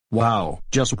Wow,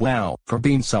 just wow, for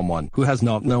being someone who has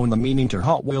not known the meaning to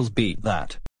Hot Wheels beat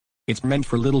that. It's meant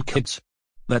for little kids.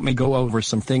 Let me go over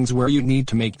some things where you need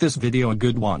to make this video a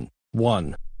good one.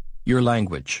 1. Your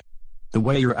language. The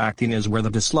way you're acting is where the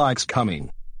dislikes coming.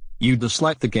 You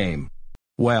dislike the game.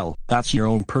 Well, that's your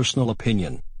own personal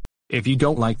opinion. If you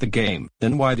don't like the game,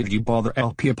 then why did you bother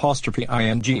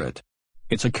LP''ing it?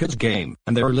 It's a kid's game,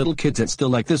 and there are little kids that still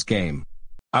like this game.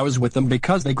 I was with them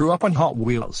because they grew up on Hot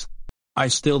Wheels. I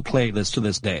still play this to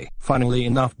this day, funnily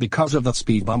enough because of the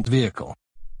speed bump vehicle.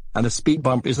 And the speed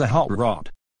bump is the hot rod.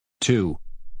 2.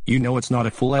 You know it's not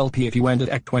a full LP if you end it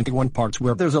at 21 parts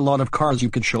where there's a lot of cars you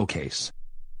could showcase.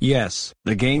 Yes,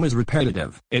 the game is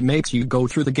repetitive. It makes you go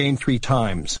through the game 3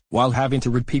 times, while having to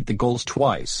repeat the goals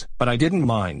twice, but I didn't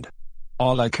mind.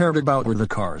 All I cared about were the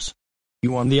cars.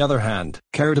 You on the other hand,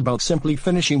 cared about simply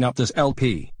finishing up this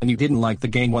LP, and you didn't like the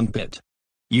game one bit.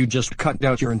 You just cut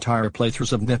out your entire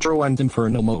playthroughs of Nitro and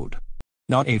Inferno mode.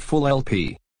 Not a full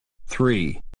LP.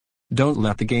 3. Don't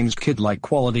let the game's kid-like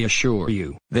quality assure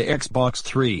you the Xbox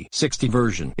 360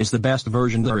 version is the best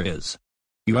version there is.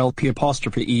 You LP''ed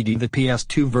the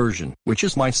PS2 version, which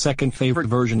is my second favorite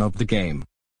version of the game.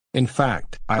 In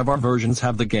fact, either versions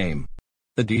have the game.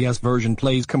 The DS version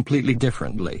plays completely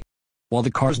differently. While the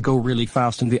cars go really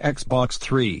fast in the Xbox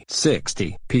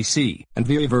 360, PC, and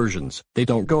Vita versions, they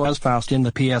don't go as fast in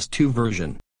the PS2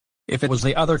 version. If it was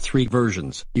the other 3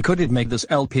 versions, you could make this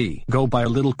LP go by a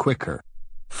little quicker.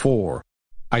 4.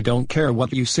 I don't care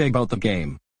what you say about the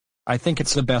game. I think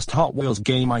it's the best Hot Wheels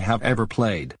game I have ever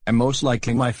played, and most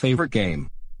likely my favorite game.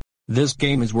 This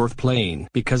game is worth playing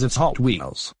because it's Hot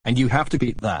Wheels, and you have to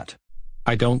beat that.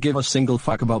 I don't give a single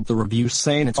fuck about the reviews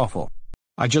saying it's awful.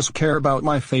 I just care about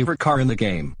my favorite car in the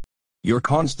game. Your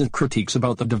constant critiques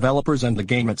about the developers and the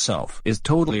game itself is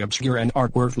totally obscure and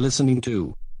aren't worth listening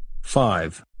to.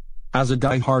 5. As a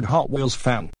die-hard Hot Wheels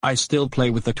fan, I still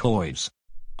play with the toys.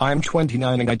 I'm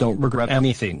 29 and I don't regret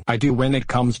anything I do when it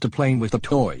comes to playing with the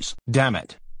toys, damn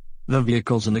it. The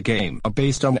vehicles in the game are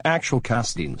based on actual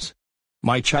castings.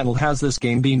 My channel has this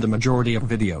game being the majority of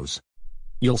videos.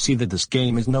 You'll see that this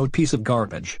game is no piece of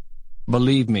garbage.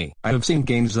 Believe me, I have seen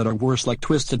games that are worse like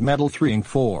Twisted Metal 3 and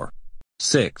 4.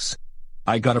 6.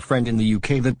 I got a friend in the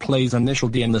UK that plays Initial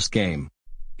D in this game.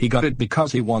 He got it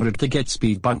because he wanted to get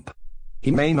speed bump. He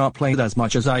may not play it as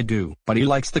much as I do, but he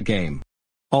likes the game.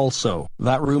 Also,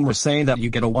 that rumor saying that you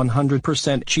get a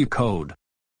 100% cheat code.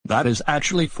 That is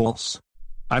actually false.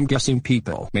 I'm guessing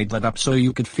people made that up so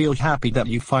you could feel happy that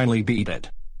you finally beat it.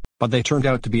 But they turned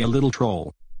out to be a little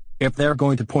troll. If they're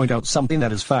going to point out something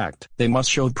that is fact, they must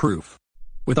show proof.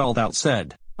 With all that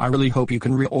said, I really hope you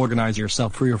can reorganize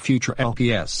yourself for your future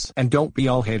LPS and don't be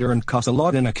all hater and cuss a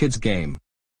lot in a kid's game.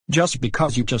 Just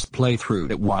because you just play through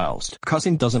it whilst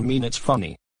cussing doesn't mean it's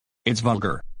funny. It's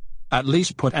vulgar. At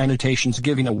least put annotations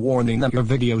giving a warning that your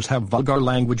videos have vulgar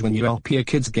language when you LP a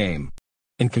kid's game.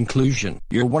 In conclusion,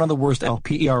 you're one of the worst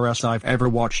LPERs I've ever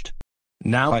watched.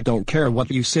 Now I don't care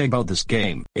what you say about this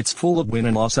game, it's full of win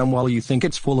and loss, and while you think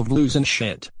it's full of lose and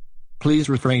shit, please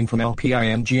refrain from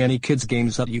LPing any kids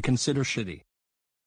games that you consider shitty.